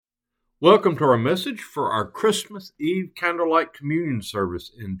Welcome to our message for our Christmas Eve Candlelight Communion service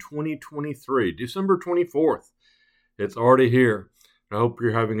in 2023, December 24th. It's already here. I hope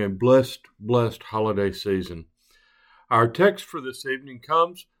you're having a blessed holiday season. Our text for this evening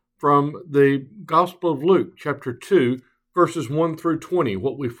comes from the Gospel of Luke, chapter 2, verses 1 through 20,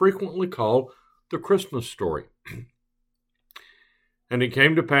 what we frequently call the Christmas story. And it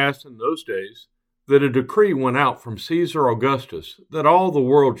came to pass in those days that a decree went out from Caesar Augustus that all the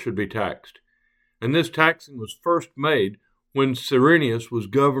world should be taxed. And this taxing was first made when Cyrenius was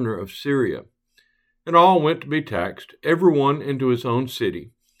governor of Syria. And all went to be taxed, every one into his own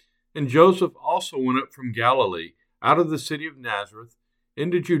city. And Joseph also went up from Galilee, out of the city of Nazareth,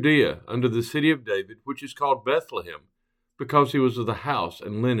 into Judea, unto the city of David, which is called Bethlehem, because he was of the house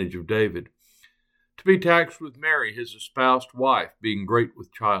and lineage of David, to be taxed with Mary his espoused wife, being great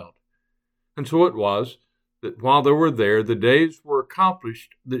with child. And so it was, that while they were there, the days were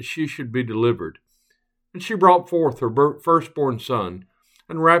accomplished that she should be delivered. And she brought forth her firstborn son,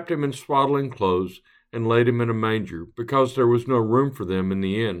 and wrapped him in swaddling clothes, and laid him in a manger, because there was no room for them in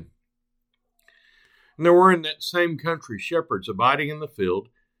the inn. And there were in that same country shepherds abiding in the field,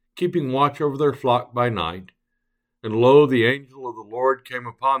 keeping watch over their flock by night. And lo, the angel of the Lord came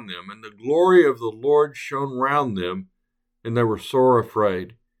upon them, and the glory of the Lord shone round them, and they were sore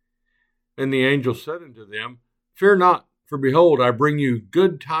afraid. And the angel said unto them, Fear not, for behold, I bring you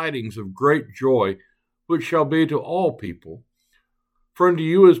good tidings of great joy, which shall be to all people. For unto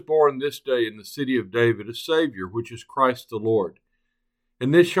you is born this day in the city of David a Savior, which is Christ the Lord.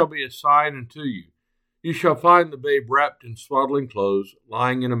 And this shall be a sign unto you. You shall find the babe wrapped in swaddling clothes,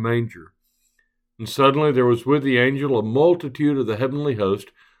 lying in a manger. And suddenly there was with the angel a multitude of the heavenly host,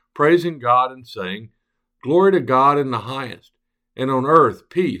 praising God and saying, Glory to God in the highest, and on earth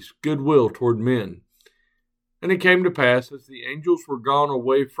peace, goodwill toward men. And it came to pass, as the angels were gone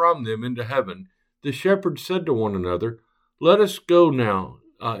away from them into heaven, the shepherds said to one another, Let us go now,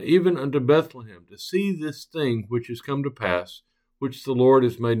 even unto Bethlehem, to see this thing which is come to pass, which the Lord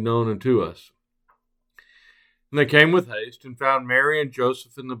has made known unto us. And they came with haste, and found Mary and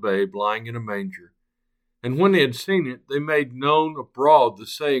Joseph and the babe lying in a manger. And when they had seen it, they made known abroad the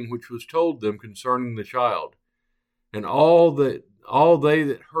saying which was told them concerning the child. And all they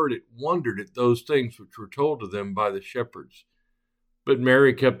that heard it wondered at those things which were told to them by the shepherds. But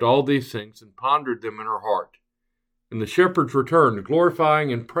Mary kept all these things, and pondered them in her heart. And the shepherds returned,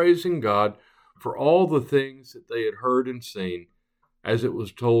 glorifying and praising God for all the things that they had heard and seen, as it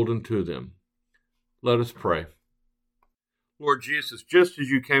was told unto them. Let us pray. Lord Jesus, just as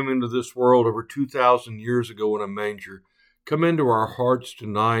you came into this world over 2,000 years ago in a manger, come into our hearts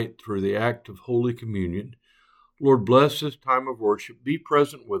tonight through the act of Holy Communion. Lord, bless this time of worship, be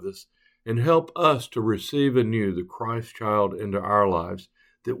present with us, and help us to receive anew the Christ child into our lives,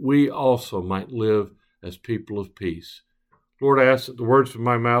 that we also might live as people of peace. Lord, I ask that the words of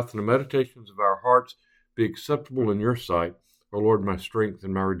my mouth and the meditations of our hearts be acceptable in your sight, O Lord, my strength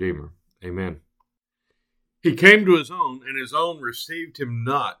and my Redeemer. Amen. He came to his own, and his own received him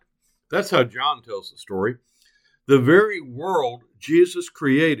not. That's how John tells the story. The very world Jesus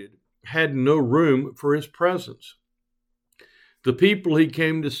created had no room for his presence. The people he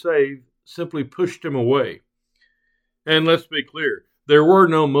came to save simply pushed him away. And let's be clear, there were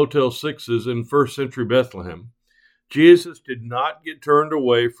no Motel 6s in first century Bethlehem. Jesus did not get turned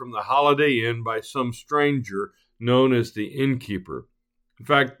away from the Holiday Inn by some stranger known as the innkeeper. In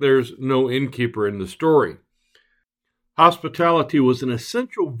fact, there's no innkeeper in the story. Hospitality was an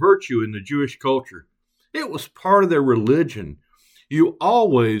essential virtue in the Jewish culture. It was part of their religion. You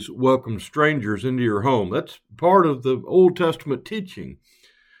always welcome strangers into your home. That's part of the Old Testament teaching.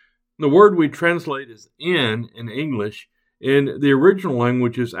 The word we translate as inn in English, in the original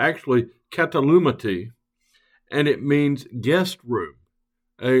language is actually katalumati, and it means guest room,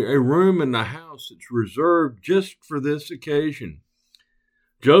 a room in the house that's reserved just for this occasion.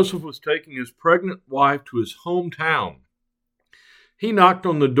 Joseph was taking his pregnant wife to his hometown. He knocked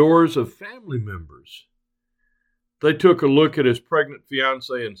on the doors of family members. They took a look at his pregnant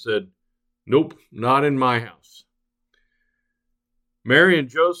fiancée and said, Nope, not in my house. Mary and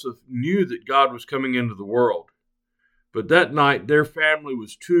Joseph knew that God was coming into the world, but that night their family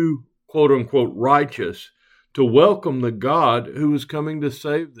was too, quote-unquote, righteous to welcome the God who was coming to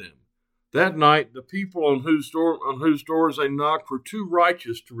save them. That night, the people on whose doors they knocked were too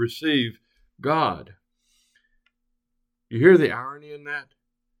righteous to receive God. You hear the irony in that?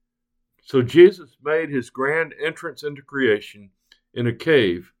 So Jesus made his grand entrance into creation in a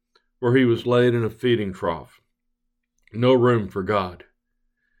cave where he was laid in a feeding trough. No room for God.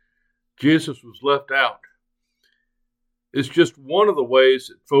 Jesus was left out. is just one of the ways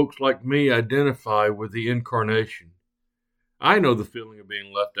that folks like me identify with the incarnation. I know the feeling of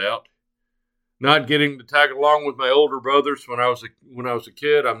being left out, not getting to tag along with my older brothers when I was a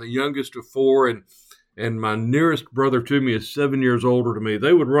kid. I'm the youngest of four, and my nearest brother to me is 7 years older to me.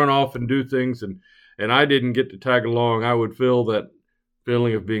 They would run off and do things, and I didn't get to tag along. I would feel that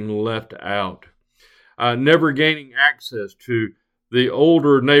feeling of being left out. Never gaining access to the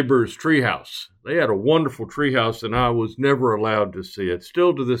older neighbor's treehouse. They had a wonderful treehouse, and I was never allowed to see it.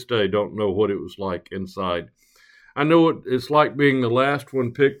 Still to this day, don't know what it was like inside. I know what it's like being the last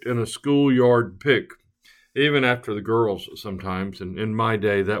one picked in a schoolyard pick, even after the girls sometimes, and in my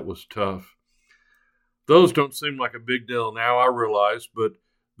day, that was tough. Those don't seem like a big deal now, I realize, but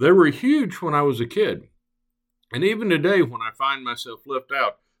they were huge when I was a kid. And even today, when I find myself left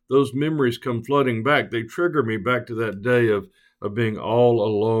out, those memories come flooding back. They trigger me back to that day of being all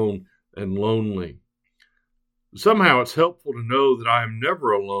alone and lonely. Somehow it's helpful to know that I am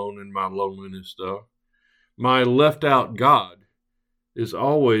never alone in my loneliness, though. My left out God is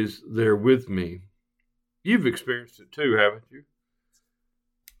always there with me. You've experienced it too, haven't you?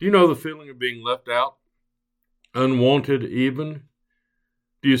 Do you know the feeling of being left out? Unwanted even?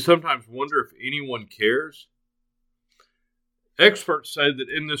 Do you sometimes wonder if anyone cares? Experts say that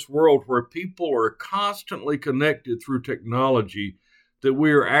in this world where people are constantly connected through technology, that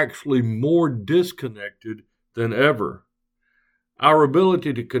we are actually more disconnected than ever. Our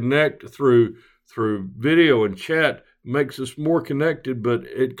ability to connect through video and chat makes us more connected, but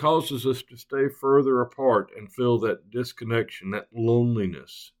it causes us to stay further apart and feel that disconnection, that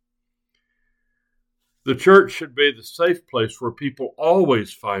loneliness. The church should be the safe place where people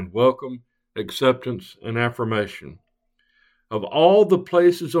always find welcome, acceptance, and affirmation. Of all the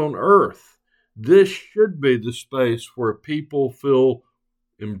places on earth, this should be the space where people feel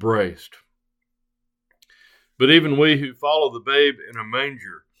embraced. But even we who follow the babe in a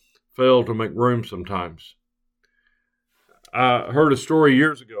manger fail to make room sometimes. I heard a story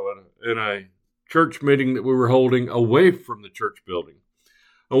years ago in a church meeting that we were holding away from the church building.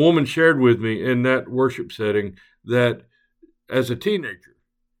 A woman shared with me in that worship setting that as a teenager,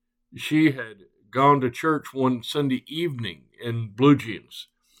 she had gone to church one Sunday evening in blue jeans.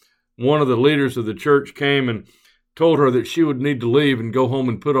 One of the leaders of the church came and told her that she would need to leave and go home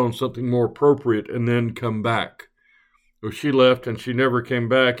and put on something more appropriate and then come back. Well, she left and she never came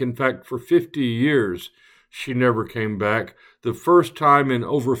back. In fact, for 50 years, she never came back. The first time in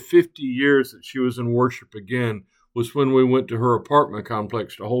over 50 years that she was in worship again was when we went to her apartment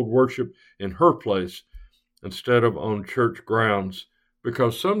complex to hold worship in her place instead of on church grounds.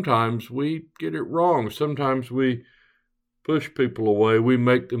 Because sometimes we get it wrong. Sometimes we push people away. We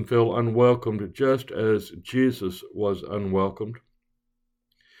make them feel unwelcomed, just as Jesus was unwelcomed.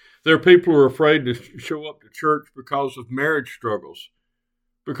 There are people who are afraid to show up to church because of marriage struggles,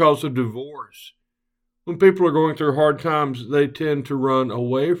 because of divorce. When people are going through hard times, they tend to run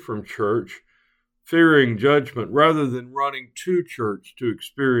away from church, fearing judgment, rather than running to church to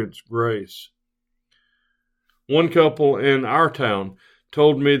experience grace. One couple in our town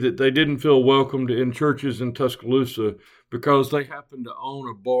told me that they didn't feel welcomed in churches in Tuscaloosa because they happened to own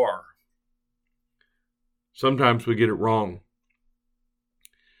a bar. Sometimes we get it wrong.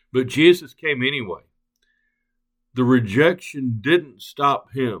 But Jesus came anyway. The rejection didn't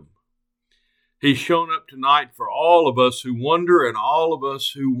stop him. He's shown up tonight for all of us who wonder and all of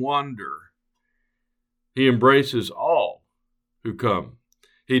us who wander. He embraces all who come.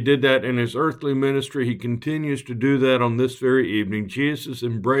 He did that in his earthly ministry. He continues to do that on this very evening. Jesus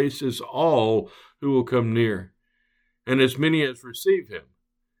embraces all who will come near, and as many as receive him.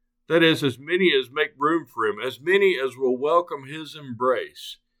 That is, as many as make room for him, as many as will welcome his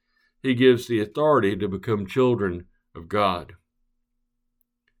embrace. He gives the authority to become children of God.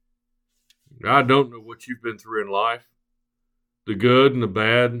 I don't know what you've been through in life, the good and the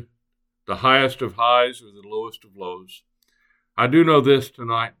bad, the highest of highs or the lowest of lows. I do know this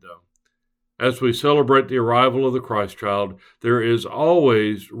tonight, though. As we celebrate the arrival of the Christ child, there is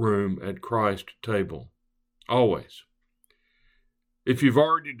always room at Christ's table. Always. If you've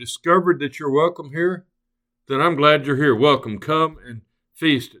already discovered that you're welcome here, then I'm glad you're here. Welcome. Come and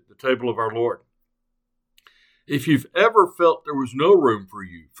feast at the table of our Lord. If you've ever felt there was no room for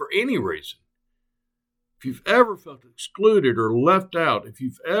you for any reason, if you've ever felt excluded or left out, if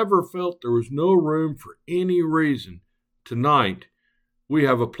you've ever felt there was no room for any reason, tonight we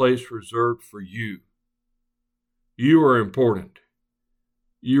have a place reserved for you. You are important.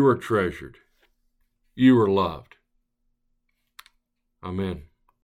 You are treasured. You are loved. Amen.